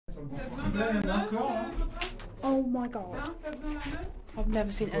Oh my god. I've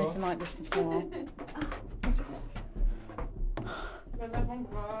never seen anything like this before.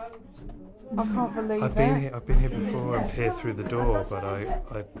 I can't believe I've been here before and peered through the door, but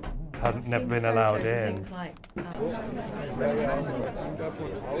I hadn't never been allowed in. Covers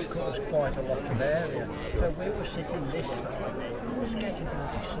quite a lot of area, so we were sitting this side. It was getting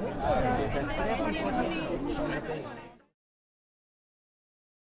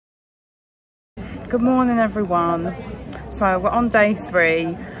Good morning, everyone. So we're on day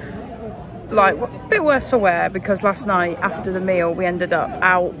 3. Like, a bit worse for wear because last night after the meal we ended up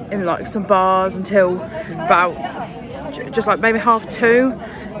out in like some bars until about just like maybe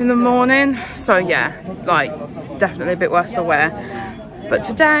 2:30 in the morning. So yeah, like definitely a bit worse for wear. But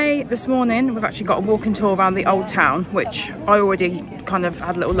today, this morning, we've actually got a walking tour around the old town, which I already kind of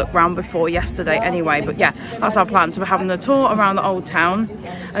had a little look around before yesterday anyway. But yeah, that's our plan. So we're having a tour around the old town.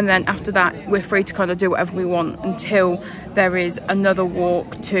 And then after that, we're free to kind of do whatever we want until there is another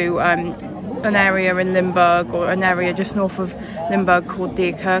walk to an area in Limburg, or an area just north of Limburg called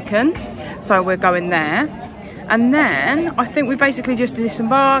Dietkirchen. So we're going there. And then I think we basically just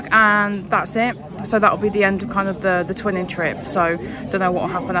disembark and that's it. So that'll be the end of kind of the twinning trip. So don't know what will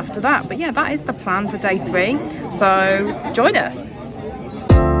happen after that. But yeah, that is the plan for day 3. So join us.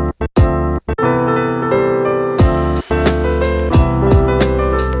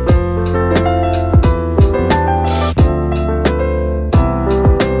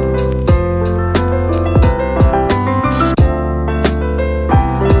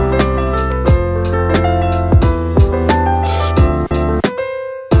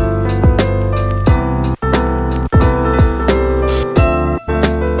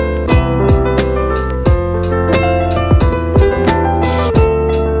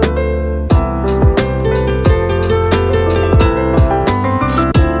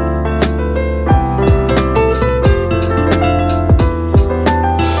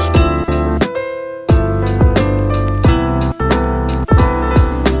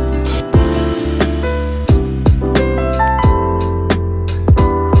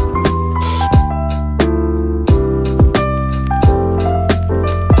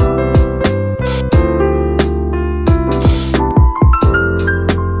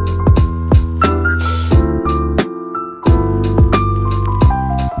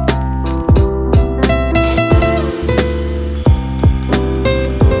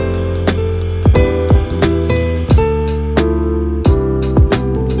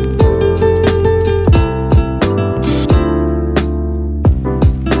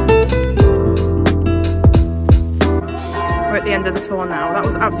 Of the tour now. That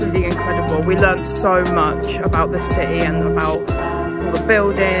was absolutely incredible. We learned so much about the city and about all the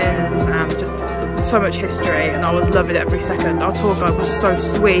buildings and just so much history, and I was loving it every second. Our tour guide was so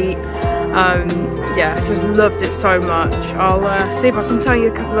sweet. Yeah, just loved it so much. I'll see if I can tell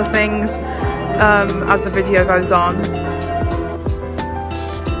you a couple of things as the video goes on.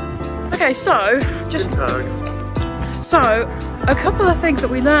 Okay, so a couple of things that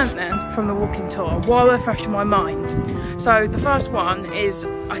we learned then from the walking tour while they're fresh in my mind. So the first one is,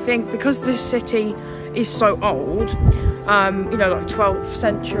 I think because this city is so old, you know, like 12th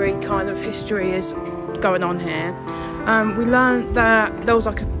century kind of history is going on here. We learned that there was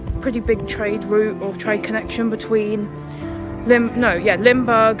like a pretty big trade route or trade connection between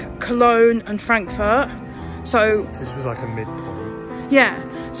Limburg, Cologne and Frankfurt. So this was like a midpoint. Yeah,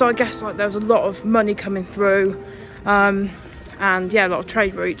 so I guess like there was a lot of money coming through. And yeah, a lot of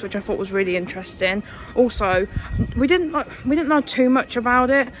trade routes, which I thought was really interesting. Also, we didn't know too much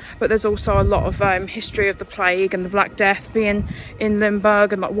about it, but there's also a lot of history of the plague and the Black Death being in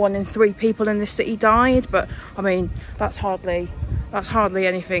Limburg, and like 1 in 3 people in this city died. But I mean, that's hardly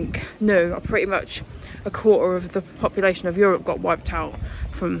anything new. Pretty much a quarter of the population of Europe got wiped out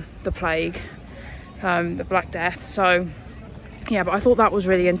from the plague, the Black Death. So yeah, but I thought that was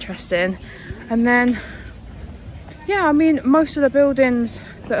really interesting. And then yeah, I mean, most of the buildings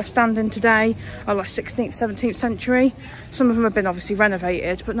that are standing today are like 16th, 17th century. Some of them have been obviously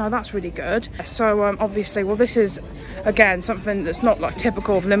renovated, but no, that's really good. So obviously, well, this is, again, something that's not like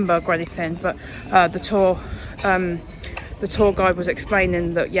typical of Limburg or anything, but the tour guide was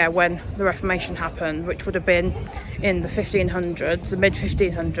explaining that, yeah, when the Reformation happened, which would have been in the 1500s, the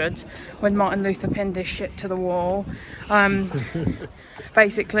mid-1500s, when Martin Luther pinned his shit to the wall,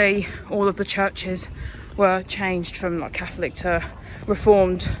 basically all of the churches were changed from like Catholic to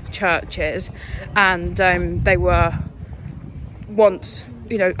Reformed churches, and they were once,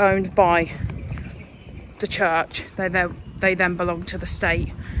 you know, owned by the church. They then belonged to the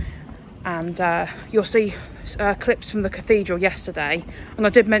state, and you'll see clips from the cathedral yesterday, and I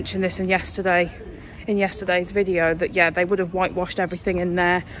did mention this in yesterday's video, that yeah, they would have whitewashed everything in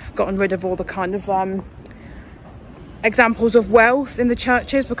there, gotten rid of all the kind of examples of wealth in the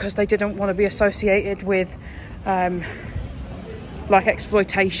churches, because they didn't want to be associated with like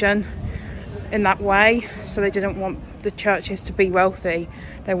exploitation in that way. So they didn't want the churches to be wealthy.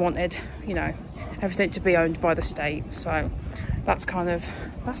 They wanted, you know, everything to be owned by the state. So that's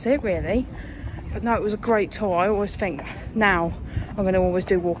it really. But no, it was a great tour. I always think now I'm going to always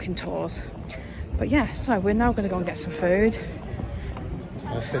do walking tours. But yeah, so we're now going to go and get some food.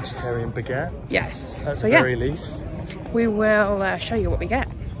 Nice vegetarian baguette. Yes. At so the yeah, very least. we will show you what we get.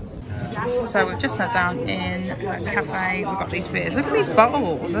 So we've just sat down in a cafe. We've got these beers. Look at these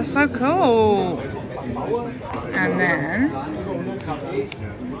bottles. They're so cool. And then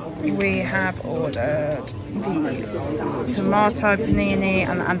we have ordered the tomato panini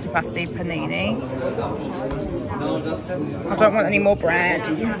and the antipasti panini. I don't want any more bread,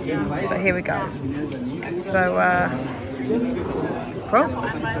 but here we go. So, Prost.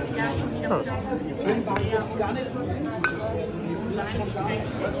 Prost.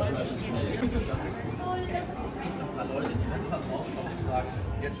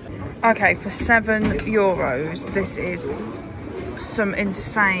 Okay, for €7, this is some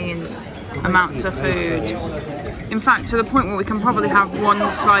insane amounts of food. In fact, to the point where we can probably have one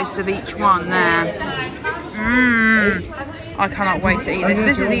slice of each one there. I cannot wait to eat this.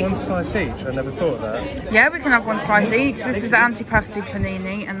 This is the one slice each. I never thought of that. Yeah, we can have one slice each. This is the antipasti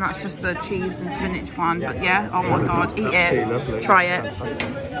panini, and that's just the cheese and spinach one. But yeah, oh my god, eat it, lovely. try it,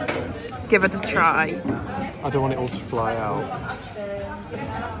 give it a try. I don't want it all to fly out.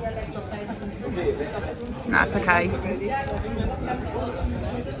 That's okay.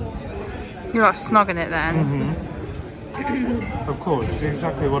 You're like snogging it then. Of course,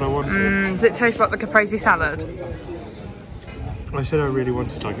 exactly what I wanted. Does it taste like the caprese salad? I said I really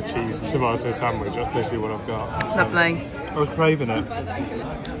wanted like a cheese and tomato sandwich. That's basically what I've got. Lovely. I was craving it.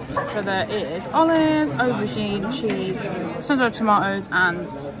 So there is olives, aubergine, cheese, sun-dried tomatoes, and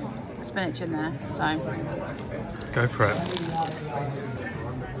spinach in there. So Go for it.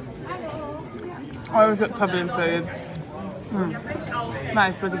 I always look covered in food. That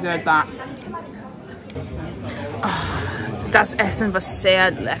is pretty good, that. Das Essen war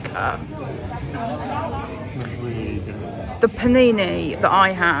sehr lecker. That's really good. The panini that I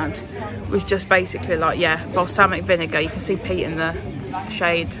had was just basically like, yeah, balsamic vinegar. You can see Pete in the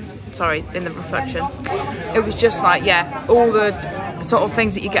shade, sorry, in the reflection. It was just like, yeah, all the sort of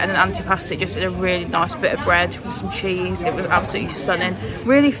things that you get in an antipasti, just in a really nice bit of bread with some cheese. It was absolutely stunning,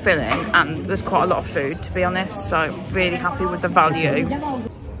 really filling, and there's quite a lot of food, to be honest, so really happy with the value.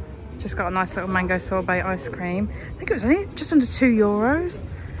 Just got a nice little mango sorbet ice cream. I think it was only just under €2.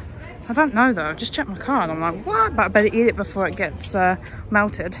 I don't know though, I just checked my card. I'm like, what? But I better eat it before it gets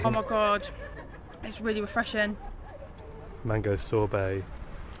melted. Oh my god, it's really refreshing. Mango sorbet.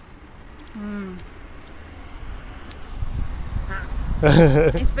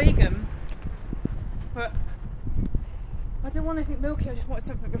 It's vegan, but I didn't want anything milky, I just wanted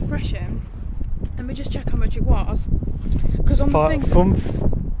something refreshing. Let me just check how much it was. Because on the thing...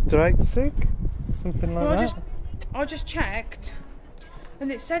 35? Something like that? I just checked,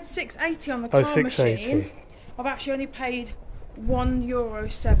 and it said $6.80 on the card machine. I've actually only paid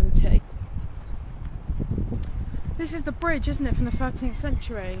 €1.70. This is the bridge, isn't it, from the 13th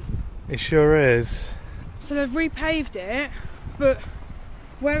century? It sure is. So they've repaved it, but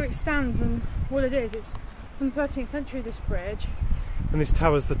where it stands and what it is, it's from the 13th century, this bridge. And this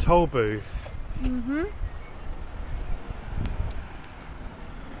tower's the toll booth.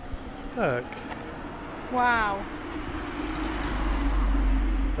 Look. Wow.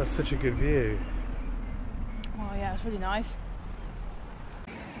 That's such a good view. Oh yeah, it's really nice.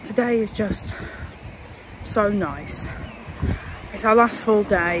 Today is just so nice. It's our last full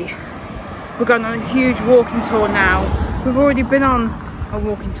day. We're going on a huge walking tour now. We've already been on a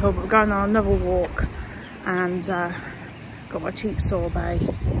walking tour, but we're going on another walk, and got my cheap sorbet.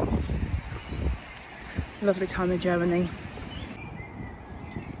 Lovely time in Germany.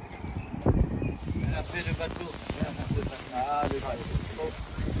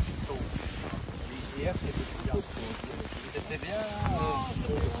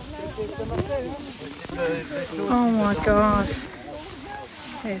 Oh my god,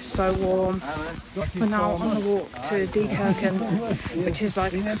 it's so warm. We're now on a walk to Dietkirchen, which is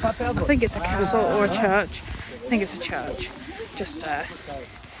like, I think it's a castle or a church. I think it's a church, just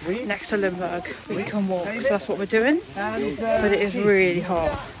next to Limburg, but you can walk, so that's what we're doing. But it is really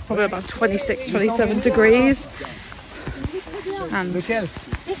hot, probably about 26, 27 degrees. And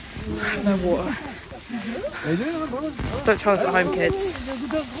No water. Don't try this at home, kids.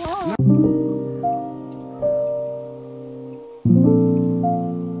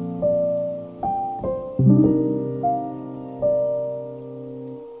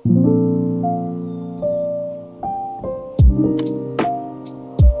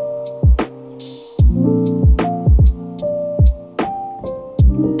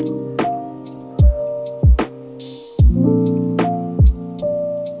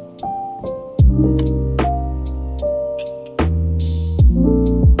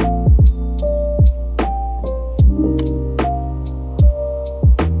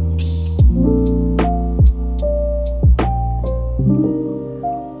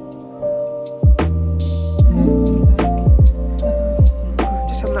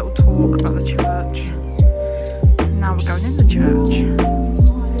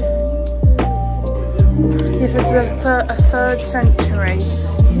 This is a 3rd century,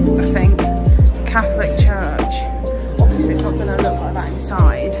 I think, Catholic church. Obviously it's not going to look like that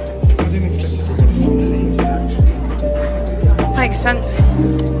inside. I didn't expect everybody to be seated, actually. Makes sense,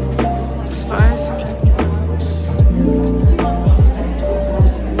 I suppose.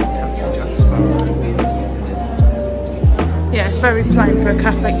 Yeah, it's very plain for a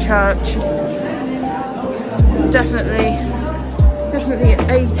Catholic church. Definitely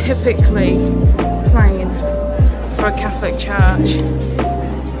atypically plain for a Catholic church.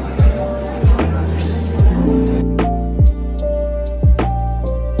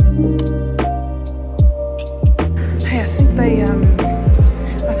 Hey, I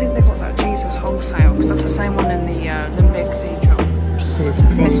think they got that Jesus wholesale, because that's the same one in the Limburg Cathedral.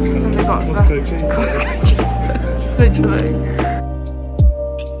 Costco Jesus. Literally.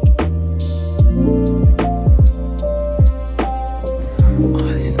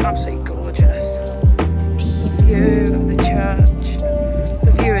 Absolutely gorgeous. The view of the church.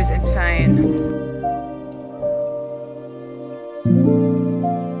 The view is insane.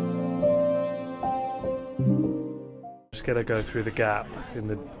 Just gotta go through the gap in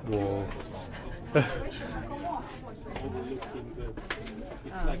the wall.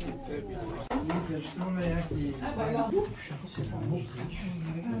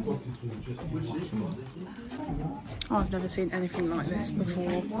 Oh, I've never seen anything like this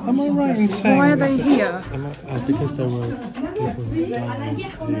before. Am I right in saying? Why are they here? Because there were people who died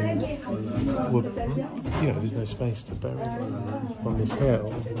who there's no space to bury them on this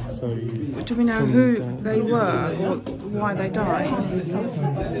hill. So do we know who they were or why they died?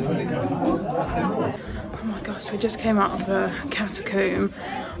 Oh my gosh, we just came out of a catacomb.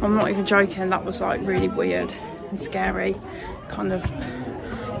 I'm not even joking, that was like really weird and scary. Kind of,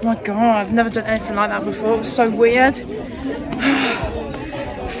 oh my god, I've never done anything like that before. It was so weird.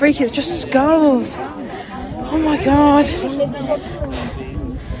 Freaky, it's just skulls. Oh my god.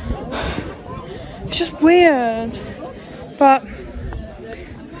 It's just weird. But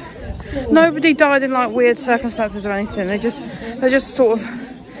nobody died in like weird circumstances or anything. They just sort of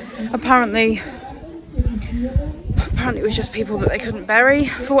apparently it was just people that they couldn't bury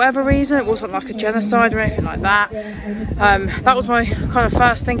for whatever reason. It wasn't like a genocide or anything like that. That was my kind of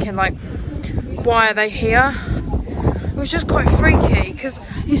first thinking, like, why are they here? It was just quite freaky, because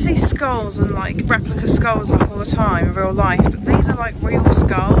you see skulls and like replica skulls like all the time in real life, but these are like real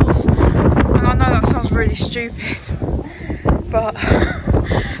skulls. And I know that sounds really stupid, but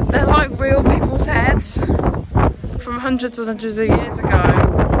they're like real people's heads from hundreds and hundreds of years ago.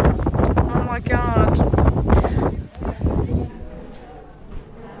 Oh my god.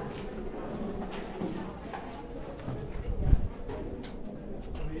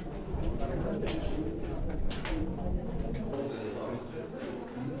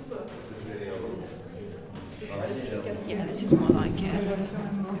 Yeah, this is more like it.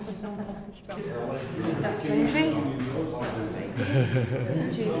 That's baby.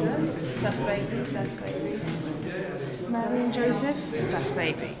 Jesus. That's baby. That's baby. Mary and Joseph. That's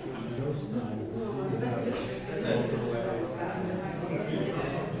baby.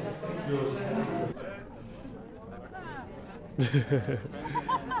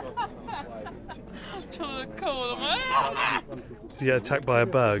 Trying to call them. Did you get attacked by a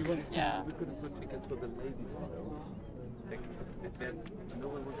bug? Yeah.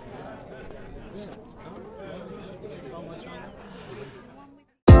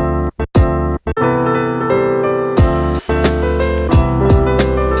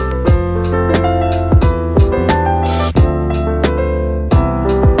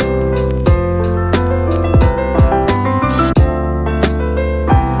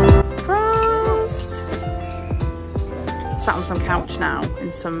 Sat on some couch now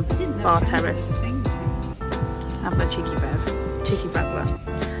in some bar terrace, having a cheeky bev, cheeky beveler.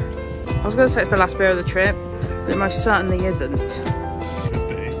 I was going to say it's the last beer of the trip, but it most certainly isn't. Could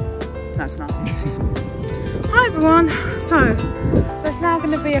be. No, it's not. Hi everyone. So there's now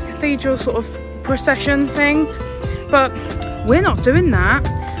going to be a cathedral sort of procession thing, but we're not doing that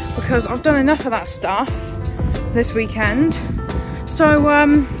because I've done enough of that stuff this weekend.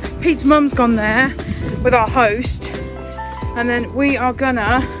 So Pete's mum's gone there with our host, and then we are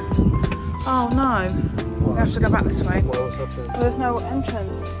gonna, oh no, we're gonna have to go back this way. What's happening? Well, there's no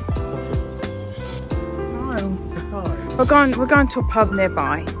entrance. No. Besides. We're going to a pub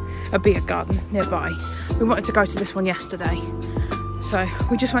nearby, a beer garden nearby. We wanted to go to this one yesterday, so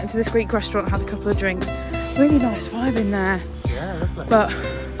we just went to this Greek restaurant, had a couple of drinks. Really nice vibe in there. Yeah, lovely. But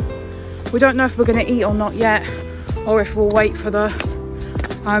we don't know if we're going to eat or not yet, or if we'll wait for the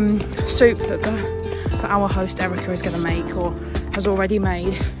soup that our host Erica is going to make or has already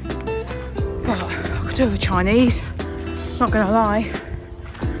made. But I could do with a Chinese, not going to lie.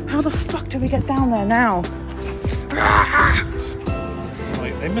 How the fuck do we get down there now?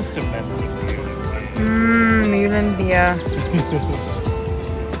 Wait, they must have meant Mühlen Bier.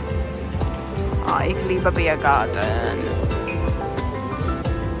 Ich liebe Biergarten.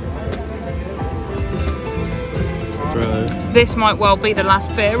 Right. This might well be the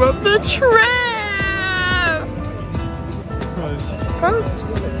last beer of the trip. Prost. Prost.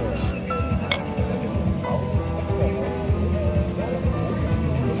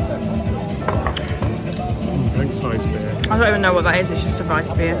 Thanks, Vice Beer. I don't even know what that is, it's just a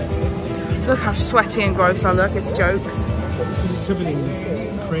Vice beer. Look how sweaty and gross I look, it's jokes. It's because it's covered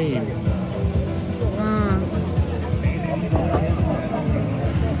in cream.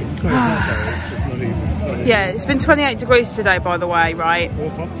 It's so hot though, it's just not even funny. Yeah, it's been 28 degrees today, by the way, right? Or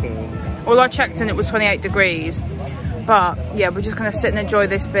hotter. Well, I checked and it was 28 degrees. But yeah, we're just going to sit and enjoy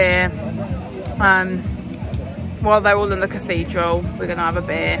this beer. While they're all in the cathedral, we're going to have a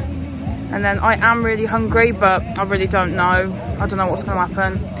beer. And then I am really hungry, but I really don't know. I don't know what's going to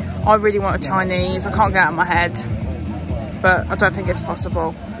happen. I really want a Chinese. I can't get it out of my head, but I don't think it's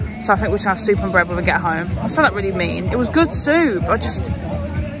possible. So I think we're just going to have soup and bread when we get home. I sound that really mean. It was good soup.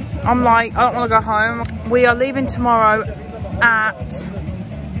 I'm like, I don't want to go home. We are leaving tomorrow at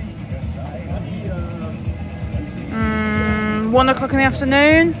 1 o'clock in the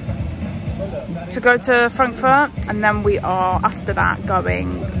afternoon to go to Frankfurt, and then we are after that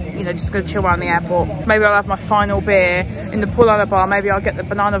going, you know, just going to chill around the airport. Maybe I'll have my final beer in the Paulana bar. Maybe I'll get the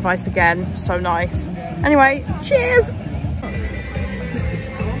banana vice again. So nice. Anyway, cheers.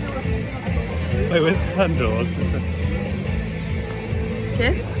 Wait, where's the handle?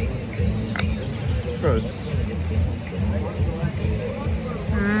 Cheers. Gross.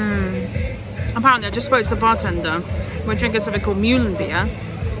 Apparently, I just spoke to the bartender. We're drinking something called Mühlen beer,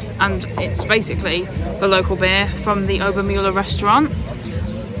 and it's basically the local beer from the Obermüller restaurant.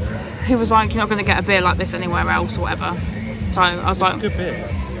 He was like, you're not going to get a beer like this anywhere else or whatever. So I was like, It's a good beer.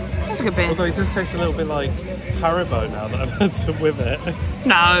 It's a good beer. Although it does taste a little bit like Haribo now that I've had some with it.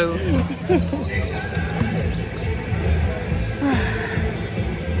 No.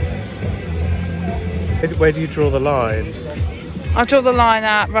 Where do you draw the line? I draw the line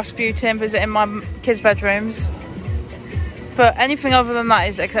at Rasputin visiting my kids' bedrooms. But anything other than that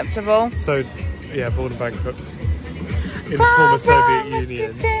is acceptable. So, yeah, born bankrupt in the former Soviet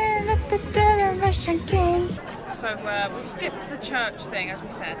Union. So we skipped the church thing, as we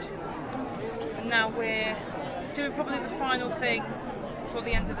said. And now we're doing probably the final thing before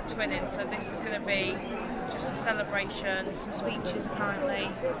the end of the twinning. So this is going to be just a celebration, some speeches apparently.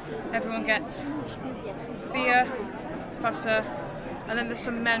 Everyone gets beer, pasta, and then there's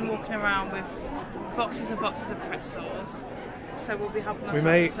some men walking around with boxes and boxes of pretzels. So we'll be helping ourselves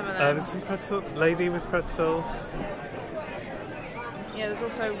to some of them. There's some pretzels, lady with pretzels. Yeah, there's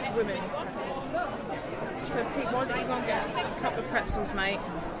also women with pretzels. So Pete, why don't you go and get us a couple of pretzels, mate?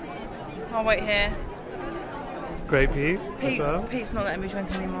 I'll wait here. Great view as well. Pete's not letting me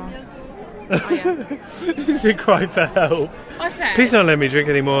drink anymore. Oh, yeah. This is a cry for help. I said. Please don't let me drink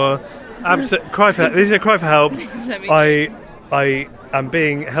anymore. This is a cry for help. I am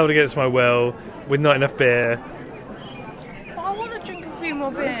being held against my will with not enough beer. But I want to drink a few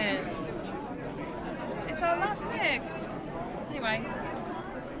more beers. It's our last night. Anyway.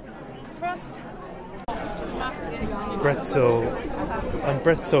 First. Pretzel. I'm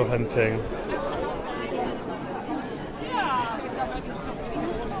pretzel hunting.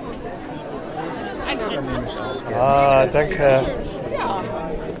 Ah, danke.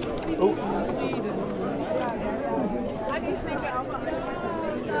 Oh.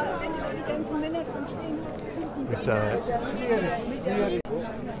 We've done it.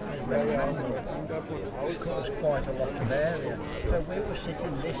 covers quite a lot of area. So we were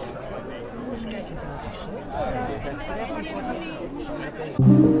sitting this side. It was getting bloody sunny. Everybody else on the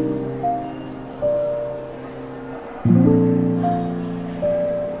beach.